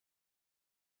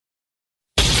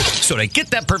So to get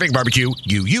that perfect barbecue,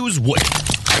 you use wood.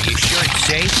 Are you sure it's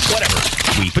safe?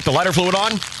 Whatever. We put the lighter fluid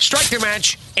on, strike the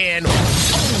match, and...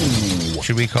 Oh,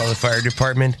 should we call the fire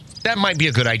department? That might be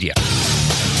a good idea.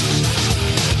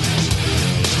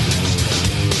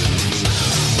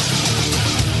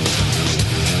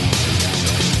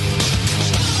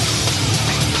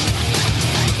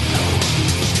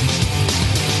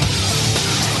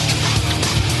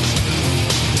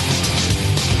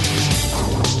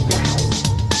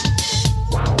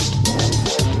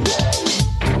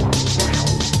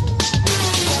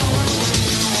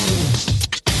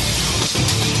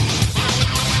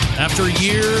 After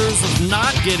years of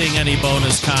not getting any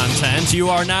bonus content, you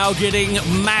are now getting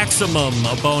maximum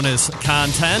bonus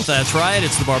content. That's right,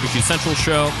 it's the Barbecue Central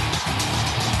Show.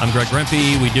 I'm Greg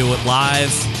Rempe. We do it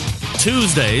live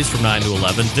Tuesdays from 9 to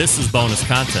 11. This is bonus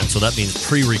content, so that means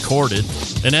pre-recorded.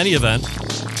 In any event,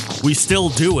 we still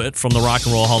do it from the Rock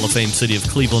and Roll Hall of Fame city of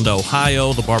Cleveland,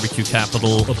 Ohio, the barbecue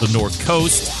capital of the North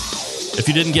Coast. If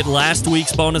you didn't get last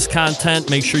week's bonus content,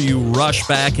 make sure you rush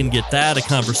back and get that. A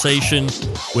conversation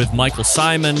with Michael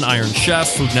Simon, Iron Chef,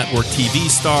 Food Network TV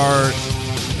star,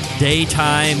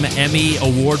 daytime Emmy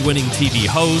award-winning TV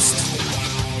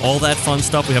host, all that fun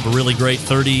stuff. We have a really great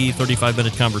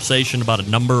 35-minute conversation about a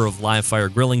number of live fire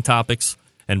grilling topics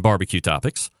and barbecue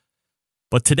topics.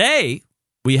 But today,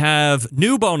 we have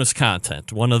new bonus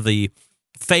content. One of the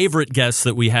favorite guests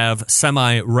that we have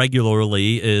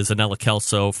semi-regularly is Anela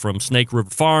Kelso from Snake River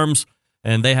Farms,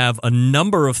 and they have a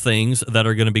number of things that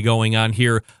are going to be going on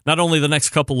here, not only the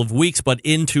next couple of weeks, but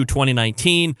into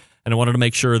 2019, and I wanted to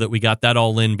make sure that we got that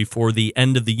all in before the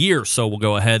end of the year, so we'll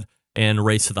go ahead and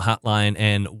race to the hotline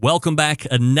and welcome back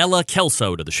Anela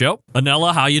Kelso to the show.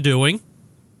 Anela, how you doing?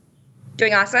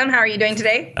 Doing awesome. How are you doing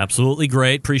today? Absolutely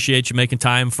great. Appreciate you making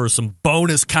time for some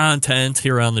bonus content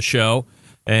here on the show.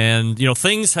 And, you know,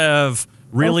 things have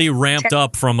really ramped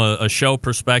up from a show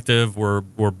perspective. We're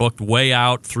booked way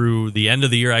out through the end of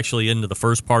the year, actually into the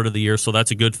first part of the year. So that's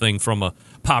a good thing from a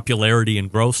popularity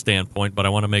and growth standpoint. But I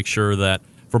want to make sure that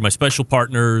for my special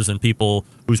partners and people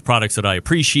whose products that I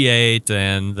appreciate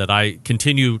and that I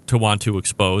continue to want to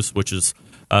expose, which is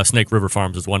Snake River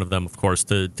Farms is one of them, of course,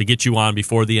 to get you on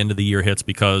before the end of the year hits,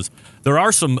 because there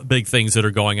are some big things that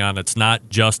are going on. It's not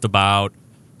just about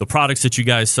the products that you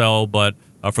guys sell, but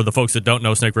for the folks that don't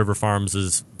know, Snake River Farms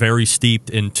is very steeped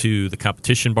into the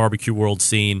competition barbecue world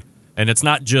scene. And it's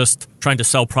not just trying to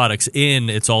sell products in,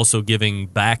 it's also giving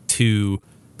back to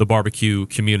the barbecue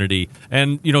community.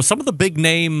 And, you know, some of the big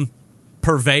name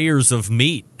purveyors of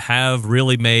meat have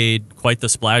really made quite the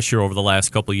splash here over the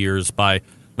last couple of years by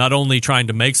not only trying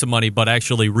to make some money, but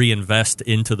actually reinvest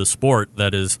into the sport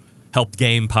that has helped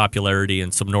gain popularity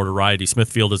and some notoriety.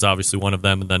 Smithfield is obviously one of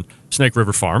them, and then Snake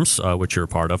River Farms, which you're a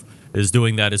part of, is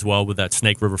doing that as well with that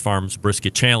Snake River Farms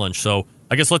Brisket Challenge. So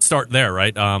I guess let's start there,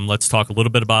 right? Let's talk a little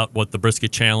bit about what the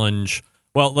Brisket Challenge...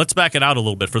 Well, let's back it out a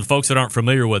little bit. For the folks that aren't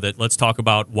familiar with it, let's talk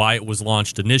about why it was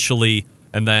launched initially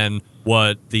and then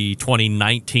what the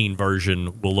 2019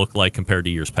 version will look like compared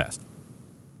to years past.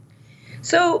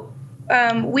 So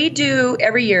we do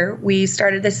every year. We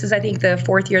started, this is I think the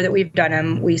fourth year that we've done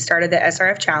them. We started the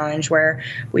SRF Challenge where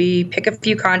we pick a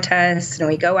few contests and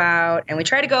we go out and we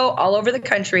try to go all over the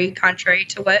country, contrary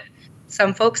to what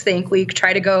some folks think. We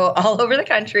try to go all over the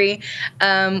country.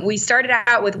 We started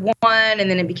out with 1 and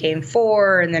then it became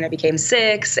 4 and then it became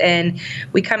 6. And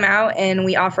we come out and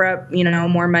we offer up, you know,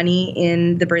 more money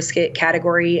in the brisket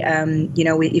category. You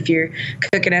know, if you're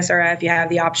cooking SRF, you have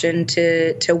the option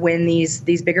to win these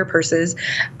bigger purses.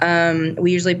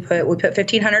 We usually put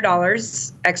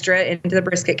 $1,500 extra into the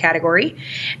brisket category.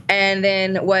 And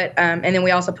then and then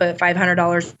we also put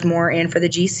 $500 more in for the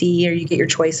GC, or you get your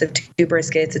choice of 2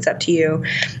 briskets. It's up to you.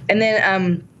 And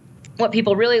then what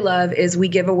people really love is we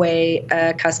give away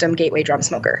a custom Gateway drum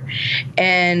smoker.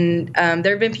 And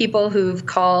there have been people who've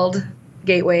called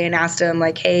Gateway and asked them,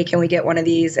 like, hey, can we get one of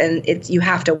these? And you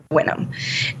have to win them.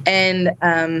 And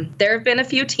there have been a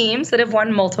few teams that have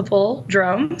won multiple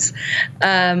drums.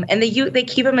 And they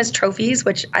keep them as trophies,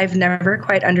 which I've never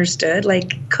quite understood.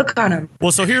 Like, cook on them.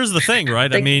 Well, so here's the thing,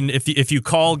 right? I mean, if you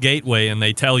call Gateway and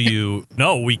they tell you,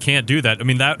 no, we can't do that. I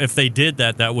mean, that if they did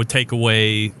that would take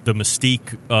away the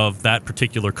mystique of that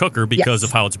particular cooker because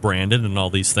of how it's branded and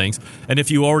all these things. And if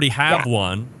you already have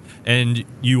one and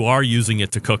you are using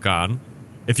it to cook on,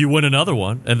 if you win another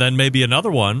one, and then maybe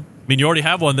another one, I mean, you already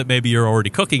have one that maybe you're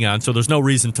already cooking on, so there's no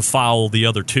reason to foul the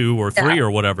other 2 or 3 or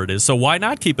whatever it is. So why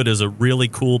not keep it as a really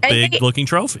cool, big-looking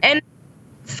trophy? And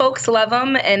folks love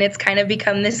them, and it's kind of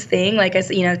become this thing. Like I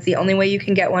said, it's the only way you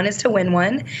can get one is to win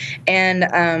one,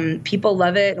 and people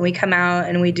love it. And we come out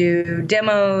and we do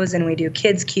demos and we do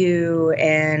Kids Q,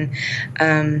 and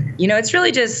it's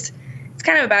really just, it's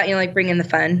kind of about like bringing the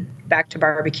fun back to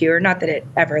barbecue, or not that it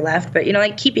ever left, but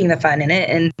like keeping the fun in it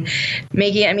and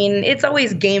making it. I mean, it's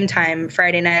always game time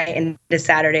Friday night into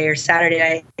Saturday, or Saturday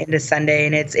night into Sunday,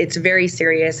 and it's very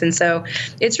serious. And so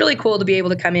it's really cool to be able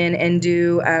to come in and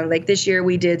do like this year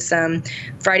we did some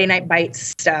Friday Night Bites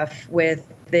stuff with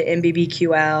the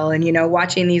MBBQL, and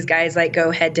watching these guys like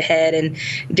go head to head, and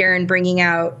Darren bringing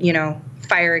out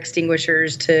fire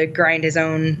extinguishers to grind his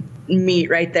own meat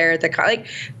right there at the car. Like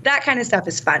that kind of stuff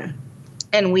is fun.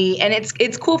 And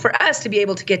it's cool for us to be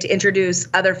able to get to introduce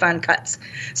other fun cuts.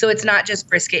 So it's not just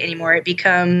brisket anymore. It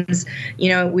becomes,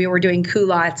 we were doing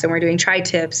culottes, and we're doing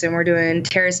tri-tips, and we're doing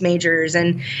terrace majors.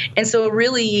 And so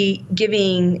really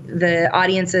giving the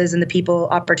audiences and the people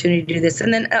opportunity to do this,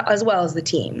 and then as well as the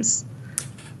teams.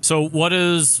 So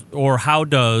how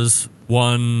does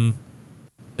one,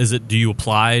 do you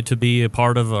apply to be a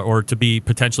part of, or to be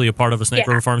potentially a part of a Snake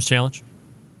River Farms Challenge?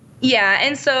 Yeah,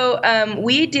 and so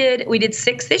we did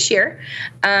 6 this year,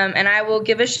 and I will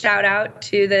give a shout out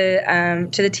to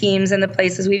the teams and the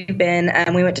places we've been.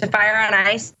 We went to Fire on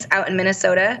Ice out in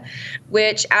Minnesota,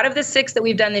 which out of the 6 that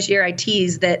we've done this year, I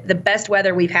teased that the best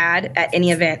weather we've had at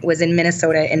any event was in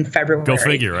Minnesota in February. Go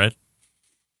figure, right?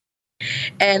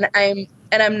 And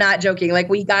I'm not joking. Like,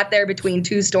 we got there between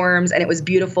 2 storms, and it was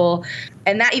beautiful.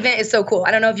 And that event is so cool.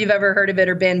 I don't know if you've ever heard of it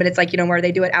or been, but it's like, where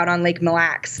they do it out on Lake Mille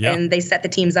Lacs, and they set the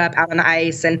teams up out on the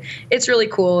ice, and it's really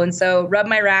cool. And so Rub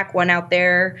My Rack won out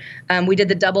there. We did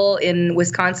the double in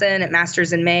Wisconsin at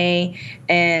Masters in May,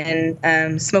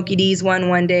 and Smokey D's won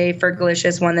one day,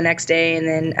 Fergalicious won the next day, and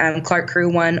then Clark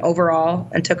Crew won overall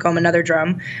and took home another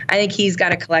drum. I think he's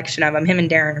got a collection of them. Him and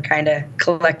Darren are kind of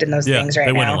collecting those things right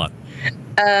now. Yeah, they win a lot.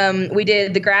 We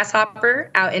did the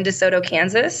Grasshopper out in DeSoto,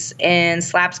 Kansas, and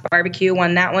Slaps Barbecue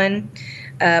won that one.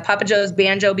 Papa Joe's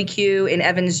Banjo BQ in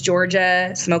Evans,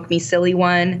 Georgia. Smoke Me Silly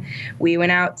won. We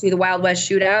went out to the Wild West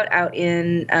Shootout out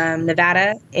in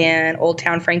Nevada, and Old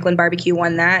Town Franklin Barbecue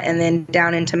won that. And then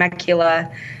down in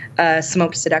Temecula,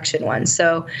 Smoked Seduction one.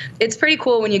 So it's pretty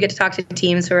cool when you get to talk to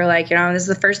teams who are like, this is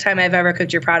the first time I've ever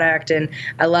cooked your product, and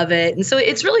I love it. And so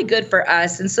it's really good for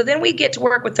us. And so then we get to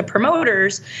work with the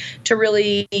promoters to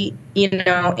really,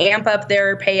 amp up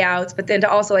their payouts. But then to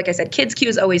also, like I said, Kids Q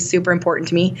is always super important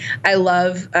to me. I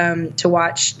love to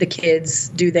watch the kids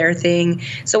do their thing.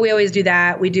 So we always do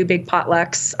that. We do big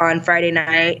potlucks on Friday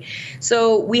night.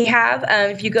 So we have,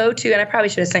 if you go to, and I probably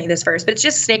should have sent you this first, but it's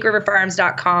just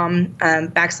snakeriverfarms.com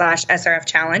 /SRF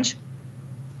challenge.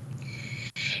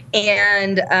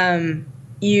 And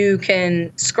you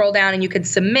can scroll down and you can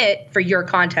submit for your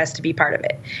contest to be part of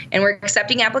it. And we're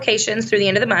accepting applications through the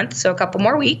end of the month, so a couple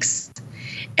more weeks.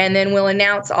 And then we'll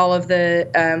announce all of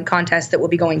the contests that we'll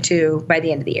be going to by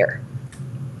the end of the year.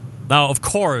 Now, of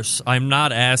course, I'm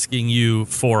not asking you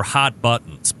for hot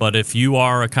buttons, but if you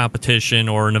are a competition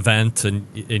or an event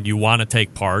and you want to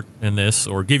take part in this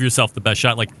or give yourself the best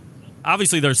shot, like,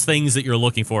 obviously there's things that you're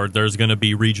looking for. There's going to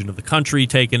be region of the country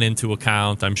taken into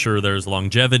account. I'm sure there's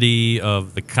longevity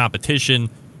of the competition.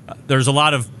 There's a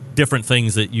lot of different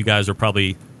things that you guys are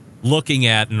probably looking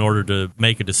at in order to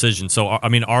make a decision. So, I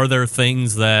mean, are there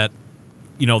things that,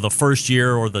 the first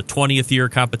year or the 20th year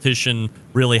competition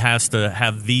really has to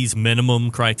have these minimum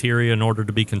criteria in order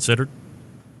to be considered?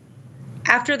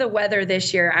 After the weather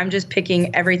this year, I'm just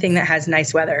picking everything that has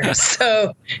nice weather.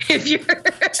 So if you're...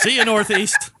 See you,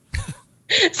 Northeast.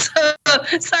 So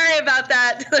sorry about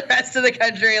that to the rest of the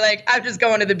country. Like, I'm just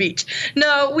going to the beach.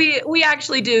 No, we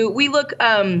actually do. We look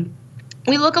a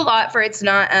lot for, it's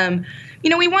not,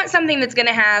 we want something that's going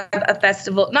to have a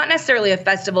festival, not necessarily a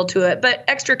festival to it, but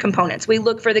extra components. We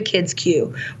look for the Kids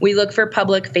Q. We look for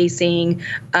public facing.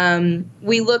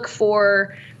 We look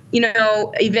for,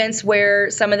 events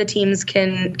where some of the teams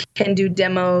can do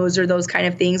demos or those kind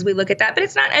of things. We look at that, but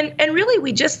it's not, and really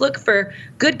we just look for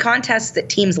good contests that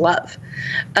teams love.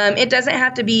 It doesn't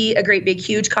have to be a great big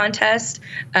huge contest.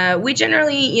 We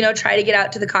generally, try to get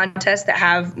out to the contests that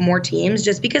have more teams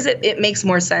just because it makes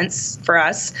more sense for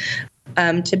us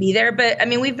to be there. But I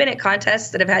mean, we've been at contests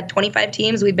that have had 25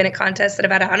 teams. We've been at contests that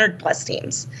have had 100 plus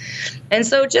teams. And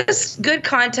so just good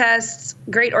contests,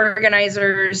 great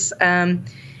organizers,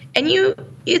 and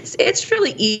it's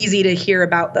really easy to hear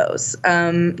about those.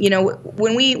 When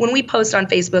we post on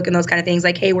Facebook and those kind of things,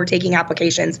 like, hey, we're taking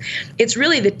applications, it's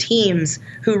really the teams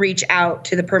who reach out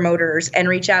to the promoters and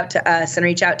reach out to us and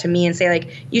reach out to me and say,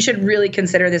 like, you should really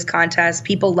consider this contest.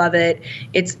 People love it.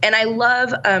 And I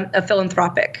love a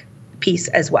philanthropic piece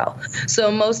as well.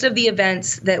 So most of the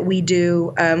events that we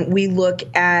do, we look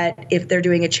at if they're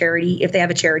doing a charity, if they have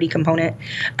a charity component,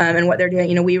 and what they're doing.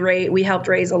 You know, we helped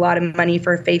raise a lot of money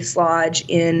for Faith's Lodge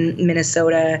in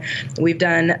Minnesota. We've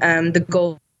done the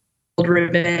Gold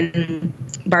Ribbon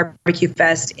Barbecue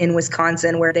Fest in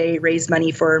Wisconsin, where they raised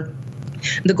money for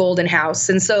the Golden House.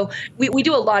 And so we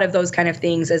do a lot of those kind of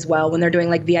things as well when they're doing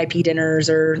like VIP dinners,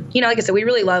 or, you know, like I said, we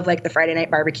really love like the Friday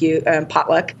night barbecue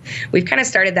potluck. We've kind of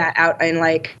started that out in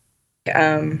like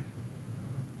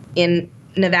in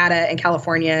Nevada and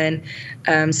California,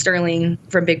 and Sterling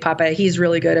from Big Papa, he's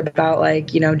really good about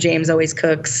like, you know, James always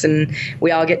cooks and we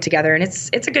all get together, and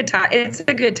it's a good time. It's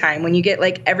a good time when you get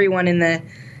like everyone in the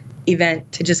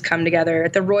event to just come together.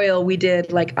 At the Royal, we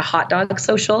did like a hot dog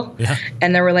social,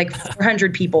 and there were like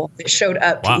 400 people that showed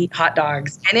up to eat hot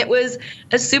dogs, and it was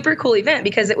a super cool event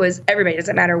because it was everybody. It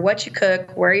doesn't matter what you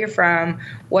cook, where you're from,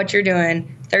 what you're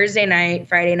doing. Thursday night,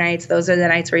 Friday nights, those are the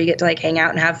nights where you get to like hang out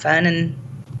and have fun and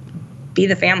be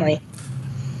the family.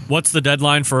 What's the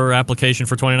deadline for application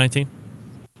for 2019?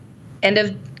 End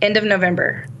of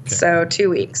November. Okay. So 2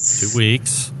 weeks. 2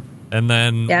 weeks. And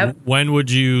then when would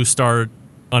you start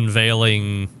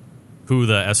unveiling who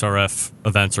the SRF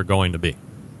events are going to be?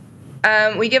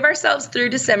 We give ourselves through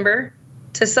December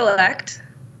to select.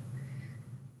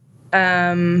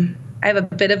 I have a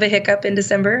bit of a hiccup in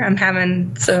December. I'm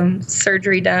having some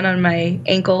surgery done on my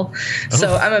ankle,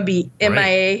 so I'm going to be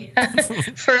MIA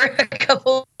for a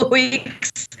couple of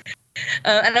weeks.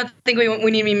 I don't think we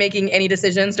need to be making any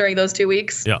decisions during those 2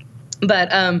 weeks. Yeah.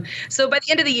 But so by the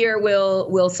end of the year,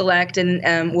 we'll select,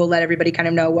 and we'll let everybody kind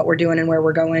of know what we're doing and where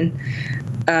we're going.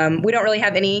 We don't really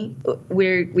have any.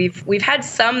 We've had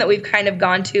some that we've kind of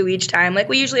gone to each time. Like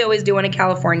we usually always do one in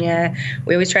California.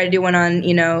 We always try to do one on,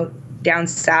 you know, down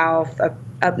south,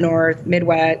 up north,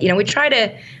 Midwest. You know, we try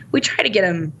to get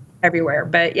them everywhere.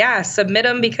 But yeah, submit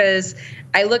them, because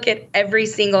I look at every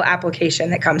single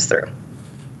application that comes through.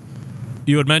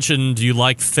 You had mentioned you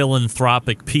like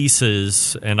philanthropic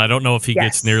pieces, and I don't know if he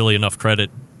gets nearly enough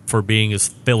credit for being as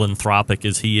philanthropic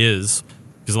as he is,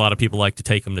 because a lot of people like to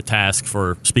take him to task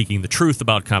for speaking the truth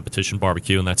about competition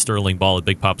barbecue, and that's Sterling Ball at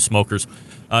Big Papa Smokers.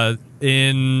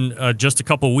 In just a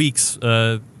couple weeks,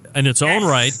 in its own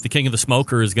right, the King of the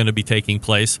Smoker is going to be taking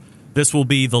place. This will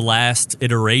be the last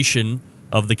iteration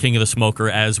of the King of the Smoker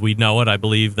as we know it. I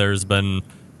believe there's been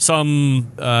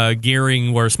some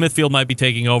gearing where Smithfield might be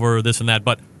taking over, this and that.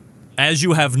 But as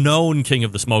you have known King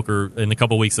of the Smoker, in a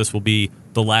couple of weeks, this will be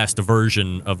the last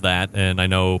version of that. And I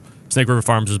know Snake River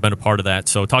Farms has been a part of that.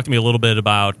 So talk to me a little bit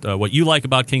about what you like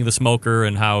about King of the Smoker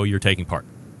and how you're taking part.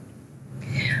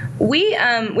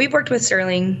 We've worked with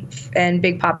Sterling and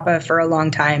Big Papa for a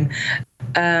long time.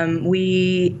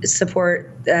 We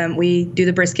support, we do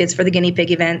the briskets for the guinea pig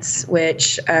events,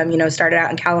 which, started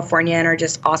out in California and are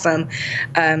just awesome.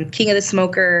 King of the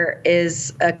Smoker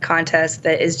is a contest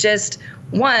that is just,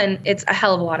 it's a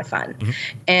hell of a lot of fun. Mm-hmm.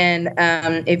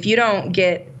 And if you don't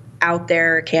get out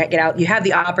there, can't get out, you have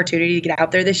the opportunity to get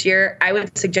out there this year, I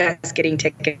would suggest getting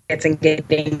tickets and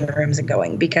getting the rooms and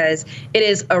going, because it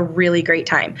is a really great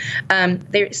time.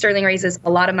 Sterling raises a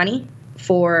lot of money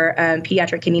for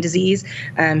pediatric kidney disease.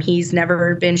 He's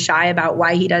never been shy about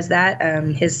why he does that.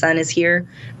 His son is here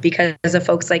because of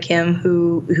folks like him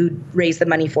who raise the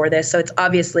money for this. So it's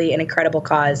obviously an incredible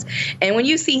cause. And when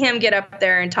you see him get up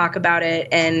there and talk about it,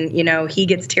 and he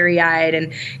gets teary-eyed,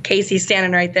 and Casey's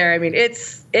standing right there, I mean,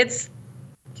 it's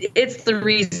the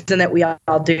reason that we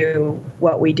all do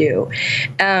what we do.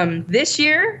 This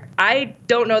year, I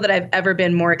don't know that I've ever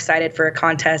been more excited for a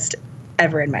contest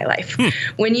ever in my life.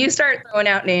 When you start throwing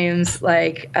out names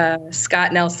like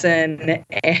Scott Nelson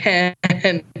and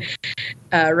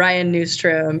Ryan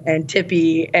Newstrom and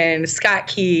Tippy and Scott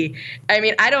Key, I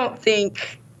mean, I don't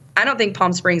think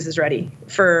Palm Springs is ready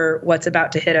for what's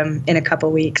about to hit them in a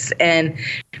couple weeks. And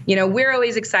we're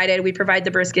always excited. We provide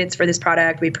the briskets for this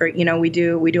product. We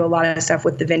do a lot of stuff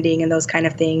with the vending and those kind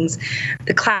of things.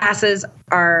 The classes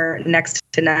are next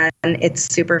to none. It's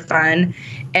super fun,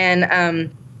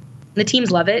 and the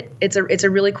teams love it. It's a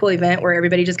really cool event where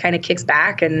everybody just kind of kicks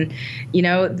back, and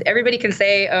everybody can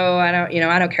say, "Oh, I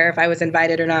don't care if I was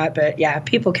invited or not." But yeah,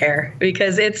 people care,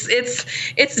 because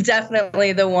it's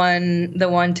definitely the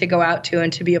one to go out to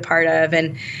and to be a part of,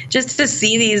 and just to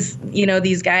see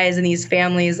these guys and these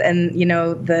families, and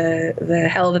the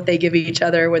hell that they give each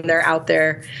other when they're out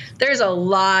there. There's a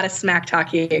lot of smack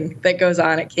talking that goes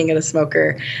on at King of the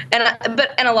Smoker, and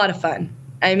a lot of fun.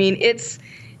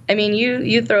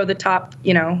 You throw the top,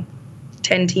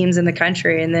 10 teams in the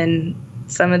country, and then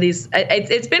some of these,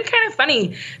 it's been kind of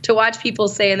funny to watch people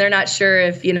say, and they're not sure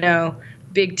if,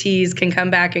 Big T's can come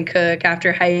back and cook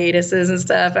after hiatuses and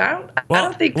stuff. I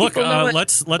don't think people know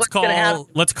let's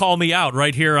call me out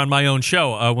right here on my own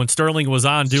show. When Sterling was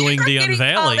on doing the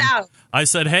unveiling, I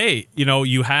said, hey,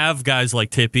 you have guys like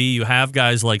Tippy, you have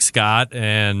guys like Scott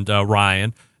and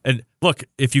Ryan. And look,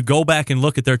 if you go back and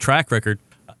look at their track record,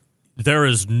 there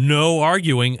is no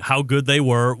arguing how good they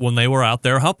were when they were out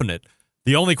there humping it.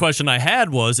 The only question I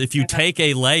had was, if you take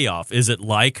a layoff, is it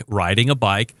like riding a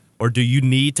bike, or do you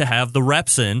need to have the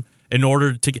reps in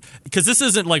order to get, because this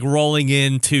isn't like rolling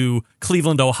into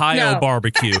Cleveland, Ohio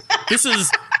barbecue. This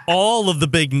is all of the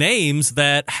big names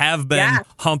that have been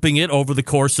humping it over the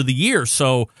course of the year.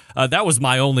 So that was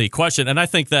my only question. And I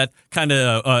think that kind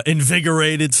of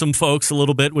invigorated some folks a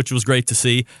little bit, which was great to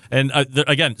see. And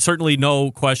again, certainly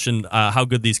no question how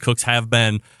good these cooks have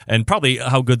been, and probably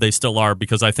how good they still are,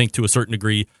 because I think to a certain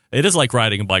degree, it is like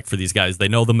riding a bike for these guys. They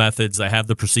know the methods, they have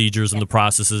the procedures and the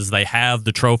processes, they have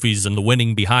the trophies and the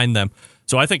winning behind them.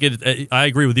 So I think I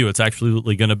agree with you. It's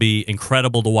absolutely going to be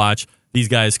incredible to watch these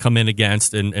guys come in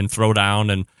against and throw down.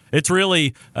 And it's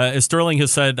really, as Sterling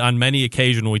has said on many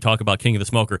occasions when we talk about King of the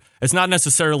Smoker, it's not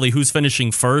necessarily who's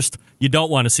finishing first. You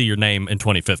don't want to see your name in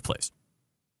 25th place.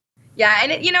 Yeah,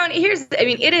 and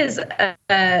it is, like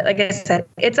I said,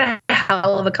 it's a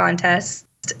hell of a contest.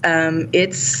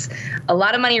 It's a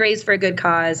lot of money raised for a good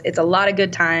cause. It's a lot of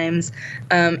good times.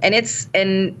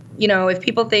 If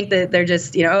people think that they're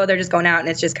just, they're just going out and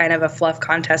it's just kind of a fluff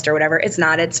contest or whatever, it's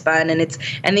not. It's fun.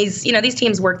 And these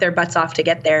teams work their butts off to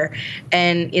get there.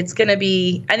 And it's going to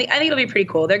be, I think it'll be pretty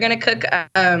cool. They're going to cook,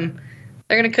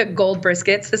 gold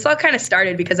briskets. This all kind of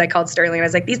started because I called Sterling and I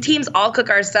was like, these teams all cook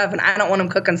our stuff and I don't want them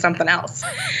cooking something else.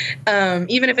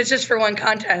 Even if it's just for one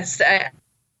contest,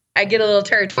 I get a little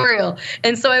territorial.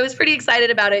 And so I was pretty excited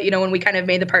about it, when we kind of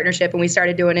made the partnership and we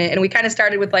started doing it. And we kind of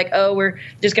started with like, we're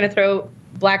just going to throw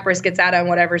black briskets out on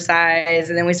whatever size.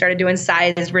 And then we started doing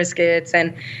sized briskets.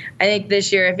 And I think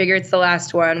this year, I figure it's the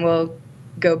last one, we'll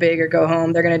go big or go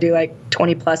home. They're going to do like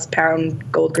 20+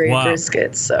 pound gold grade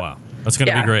briskets. So. Wow. That's going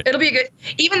to be great. It'll be good.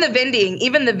 Even the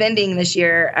vending this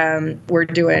year, we're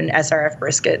doing SRF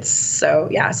briskets. So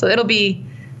it'll be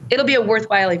a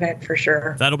worthwhile event for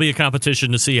sure. That'll be a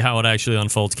competition to see how it actually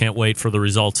unfolds. Can't wait for the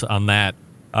results on that.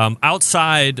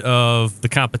 Outside of the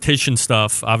competition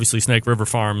stuff, obviously Snake River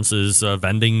Farms is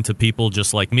vending to people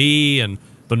just like me and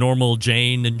the normal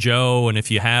Jane and Joe. And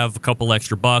if you have a couple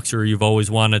extra bucks, or you've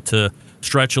always wanted to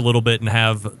stretch a little bit and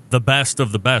have the best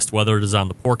of the best, whether it is on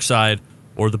the pork side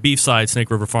or the beef side, Snake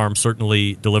River Farms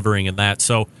certainly delivering in that.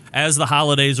 So as the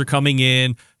holidays are coming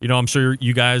in, I'm sure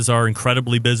you guys are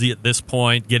incredibly busy at this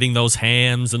point, getting those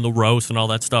hams and the roast and all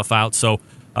that stuff out. So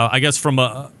I guess from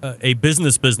a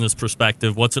business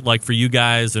perspective, what's it like for you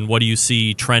guys, and what do you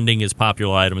see trending as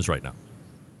popular items right now?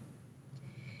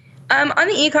 On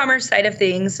the e-commerce side of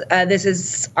things, this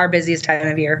is our busiest time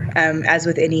of year, as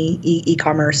with any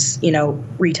e-commerce,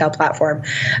 retail platform.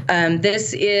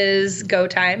 This is go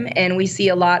time, and we see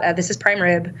a lot of, this is prime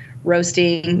rib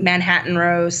roasting, Manhattan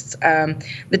roasts.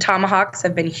 The tomahawks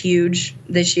have been huge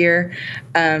this year.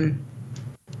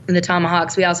 The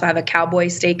tomahawks, we also have a cowboy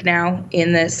steak now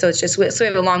in this. So it's just, so we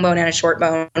have a long bone and a short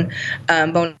bone,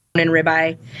 bone and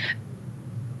ribeye.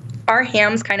 Our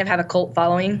hams kind of have a cult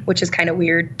following, which is kind of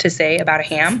weird to say about a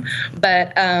ham,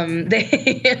 but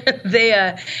they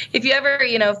if you ever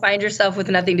find yourself with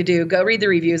nothing to do, go read the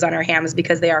reviews on our hams,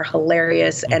 because they are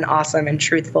hilarious and awesome and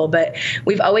truthful. But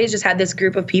we've always just had this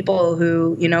group of people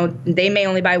who they may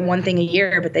only buy one thing a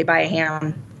year, but they buy a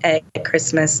ham at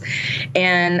Christmas.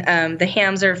 And the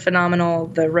hams are phenomenal.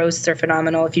 The roasts are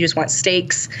phenomenal. If you just want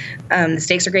steaks, the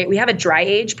steaks are great. We have a dry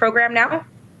age program now.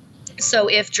 So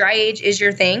if dry age is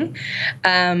your thing,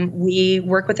 we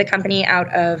work with a company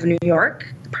out of New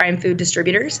York, Prime Food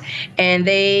Distributors, and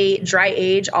they dry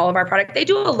age all of our product. They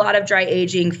do a lot of dry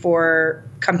aging for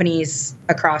companies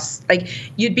across,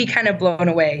 you'd be kind of blown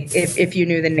away if you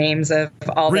knew the names of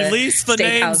all the Release the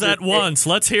names at once.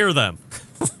 Let's hear them.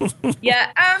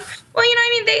 Yeah. Well,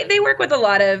 they work with a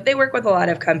lot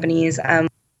of companies,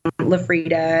 La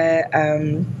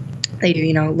Frida, they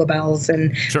do, Labels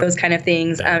and those kind of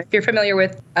things. If you're familiar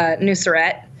with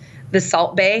Nusret, the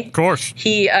Salt Bay, of course, so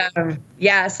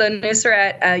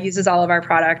Nusret uses all of our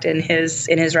product in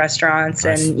his restaurants,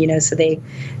 nice. And so they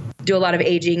do a lot of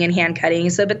aging and hand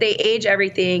cutting. So, but they age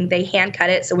everything. They hand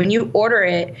cut it. So when you order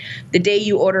it, the day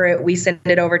you order it, we send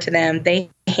it over to them.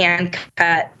 They hand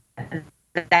cut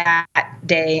that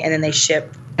day, and then they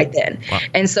ship right then. Wow.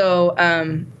 And so,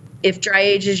 if dry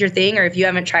age is your thing, or if you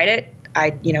haven't tried it,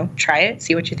 try it,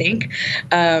 see what you think.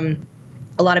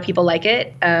 A lot of people like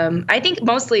it. I think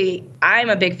mostly I'm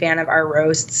a big fan of our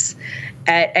roasts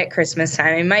at Christmas time.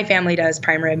 I mean, my family does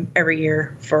prime rib every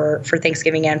year for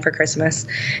Thanksgiving and for Christmas,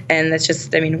 and that's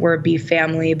just, I mean, we're a beef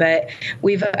family. But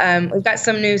we've got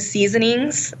some new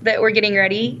seasonings that we're getting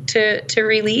ready to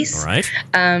release. All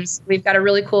right. So we've got a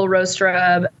really cool roast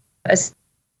rub, a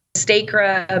steak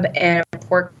rub, and a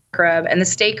pork rub. And the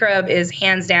steak rub is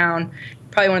hands down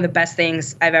probably one of the best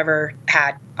things I've ever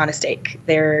had on a steak.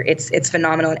 It's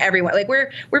phenomenal, and everyone, like, we're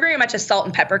very much a salt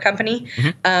and pepper company.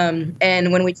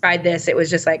 And when we tried this, it was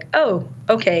just like, oh,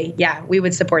 okay, yeah, we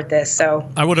would support this. So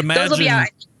I would imagine those will be out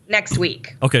next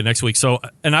week. Okay, next week. So,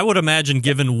 and I would imagine,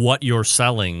 given what you're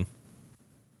selling,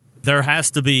 there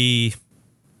has to be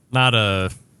not a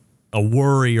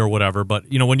worry or whatever, but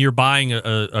when you're buying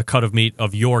a cut of meat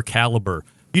of your caliber,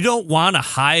 you don't want to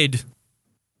hide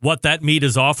what that meat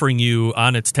is offering you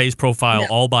on its taste profile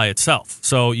all by itself.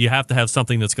 So you have to have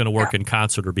something that's going to work in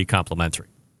concert or be complementary.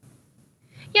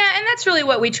 Yeah, and that's really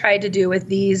what we tried to do with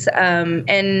these. And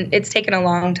it's taken a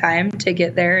long time to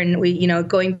get there. And we,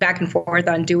 going back and forth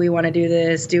on, do we want to do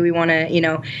this? Do we want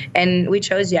to, and we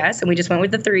chose yes. And we just went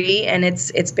with the 3, and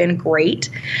it's been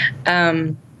great.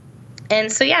 And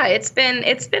so, yeah, it's been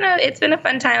a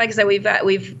fun time. Like I said,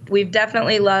 we've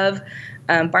definitely loved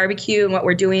barbecue and what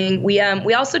we're doing. We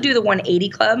also do the 180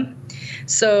 club.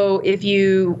 So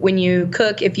when you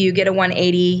cook, if you get a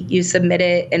 180, you submit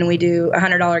it, and we do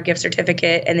 $100 gift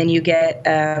certificate, and then you get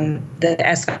the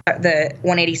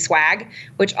 180 swag,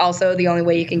 which also the only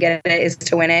way you can get it is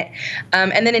to win it.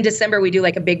 And then in December we do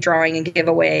like a big drawing and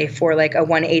giveaway for like a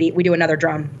 180. We do another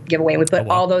drum giveaway. We put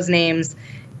all those names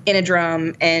in a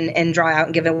drum and draw out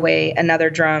and give away another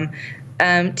drum.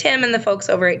 Tim and the folks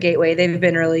over at Gateway,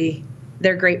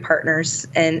 they're great partners,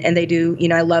 and they do,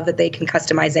 I love that they can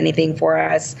customize anything for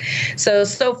us.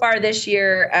 So far this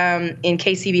year, in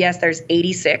KCBS, there's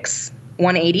 86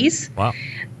 180s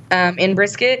in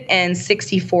brisket, and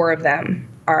 64 of them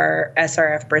are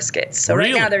SRF briskets. So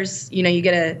right now there's, you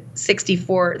get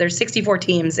there's 64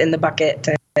 teams in the bucket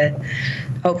to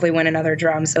hopefully win another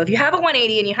drum. So if you have a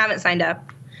 180 and you haven't signed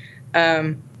up,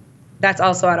 that's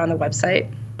also out on the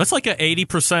website. That's like an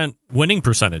 80% winning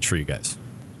percentage for you guys.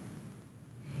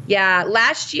 Yeah,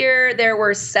 last year there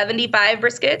were 75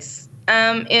 briskets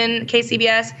in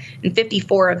KCBS, and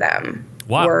 54 of them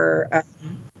were,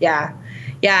 yeah.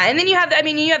 And then you have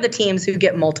the teams who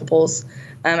get multiples.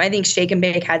 I think Shake and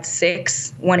Bake had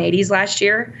 6 180s last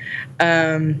year.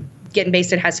 Getting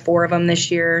Basted has 4 of them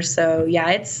this year. So yeah,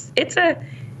 it's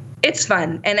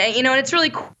fun, and and it's really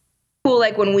cool.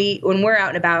 Like when we're out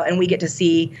and about and we get to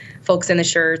see folks in the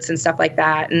shirts and stuff like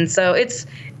that. And so it's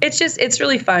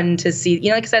really fun to see,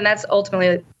 like I said, that's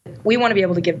ultimately, we want to be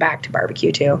able to give back to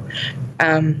barbecue too.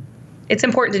 It's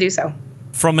important to do so.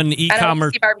 From an e-commerce, I don't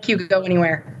want to see barbecue go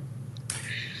anywhere.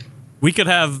 We could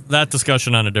have that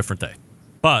discussion on a different day,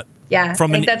 but yeah, I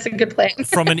think that's a good plan.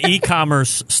 From an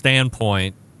e-commerce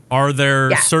standpoint, are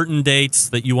there certain dates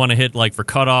that you want to hit, like for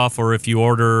cutoff, or if you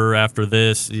order after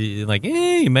this, like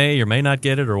you may or may not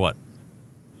get it, or what?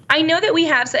 I know that we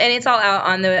have, and it's all out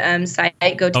on the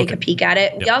site. Go take a peek at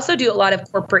it. Yep. We also do a lot of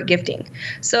corporate gifting.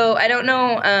 So I don't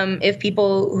know if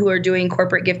people who are doing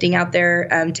corporate gifting out there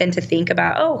tend to think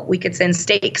about, we could send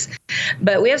steaks.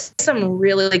 But we have some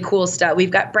really cool stuff. We've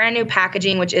got brand new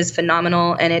packaging, which is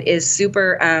phenomenal, and it is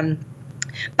super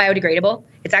biodegradable.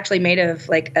 It's actually made of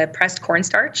like a pressed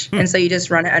cornstarch, and so you just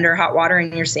run it under hot water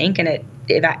in your sink, and it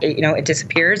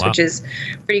disappears, which is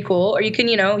pretty cool. Or you can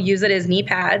use it as knee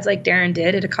pads, like Darren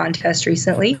did at a contest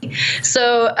recently.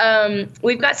 So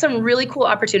we've got some really cool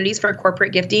opportunities for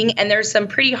corporate gifting, and there's some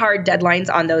pretty hard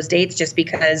deadlines on those dates, just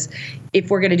because if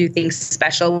we're going to do things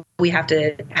special, we have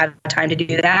to have time to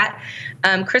do that.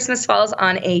 Christmas falls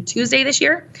on a Tuesday this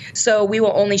year, so we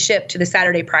will only ship to the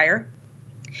Saturday prior.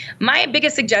 My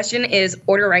biggest suggestion is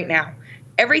order right now.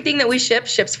 Everything that we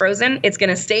ships frozen. It's going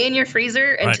to stay in your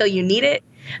freezer until you need it.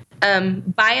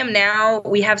 Buy them now.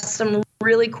 We have some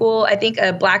really cool, I think a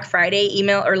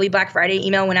early Black Friday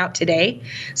email went out today.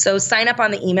 So sign up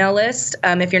on the email list.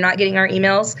 If you're not getting our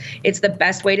emails, it's the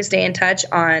best way to stay in touch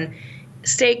on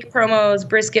steak promos,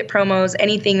 brisket promos,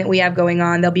 anything that we have going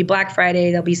on. There'll be Black Friday,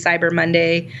 there'll be Cyber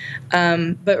Monday.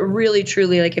 But really,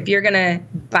 truly, like if you're going to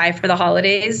buy for the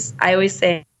holidays, I always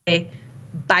say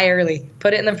buy early.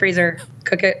 Put it in the freezer.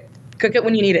 Cook it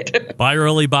when you need it. Buy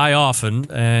early, buy often.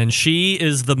 And she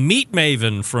is the meat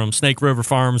maven from Snake River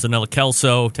Farms in El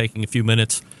Kelso, taking a few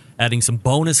minutes, adding some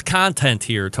bonus content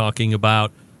here, talking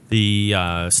about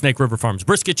the Snake River Farms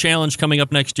Brisket Challenge coming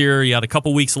up next year. You got a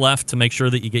couple weeks left to make sure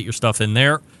that you get your stuff in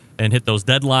there and hit those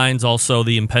deadlines. Also,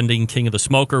 the impending King of the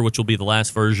Smoker, which will be the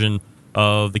last version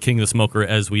of the King of the Smoker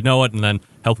as we know it, and then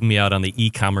helping me out on the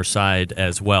e-commerce side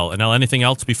as well. And now, anything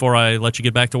else before I let you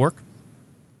get back to work?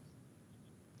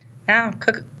 Now,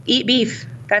 eat beef.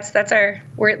 That's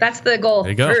the goal.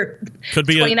 There you go. For could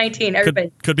be 2019.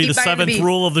 Everybody could be the seventh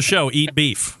rule of the show: eat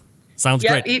beef. Sounds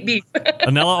great. Eat beef.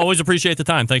 Anela, always appreciate the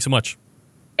time. Thanks so much.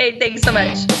 Hey, thanks so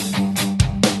much.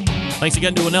 Thanks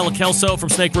again to Anela Kelso from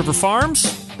Snake River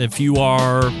Farms. If you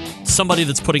are somebody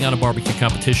that's putting on a barbecue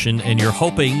competition and you're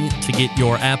hoping to get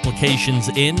your applications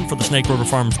in for the Snake River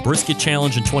Farms Brisket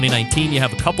Challenge in 2019, you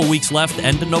have a couple weeks left,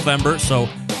 end of November, so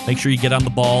make sure you get on the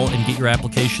ball and get your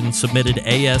application submitted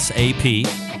ASAP.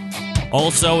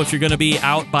 Also, if you're going to be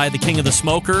out by the King of the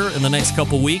Smoker in the next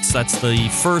couple weeks, that's the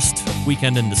first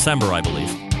weekend in December, I believe.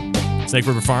 Snake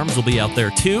River Farms will be out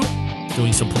there too,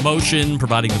 doing some promotion,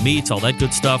 providing the meats, all that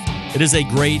good stuff. It is a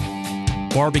great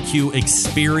barbecue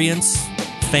experience,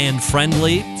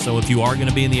 fan-friendly. So if you are going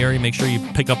to be in the area, make sure you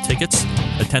pick up tickets,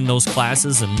 attend those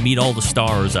classes, and meet all the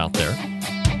stars out there.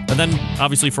 And then,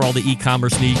 obviously, for all the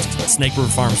e-commerce needs,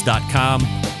 SnakeRiverFarms.com.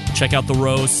 Check out the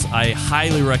roasts. I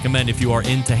highly recommend, if you are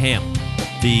into ham,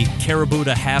 the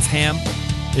Carabuta half ham.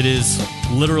 It is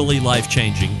literally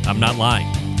life-changing. I'm not lying.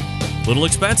 Little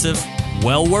expensive,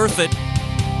 well worth it.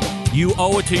 You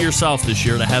owe it to yourself this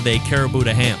year to have a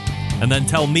Carabuta ham. And then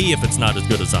tell me if it's not as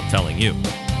good as I'm telling you.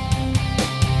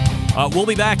 We'll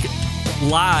be back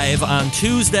live on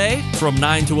Tuesday from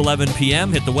 9 to 11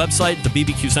 p.m. Hit the website,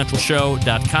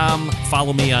 thebbqcentralshow.com.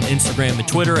 Follow me on Instagram and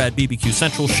Twitter at BBQ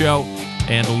Central Show.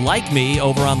 And like me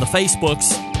over on the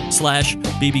Facebooks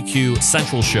 /BBQ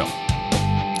Central Show.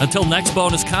 Until next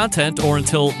bonus content or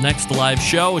until next live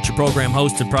show, it's your program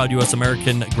host and proud U.S.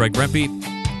 American, Greg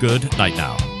Rempe. Good night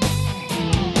now.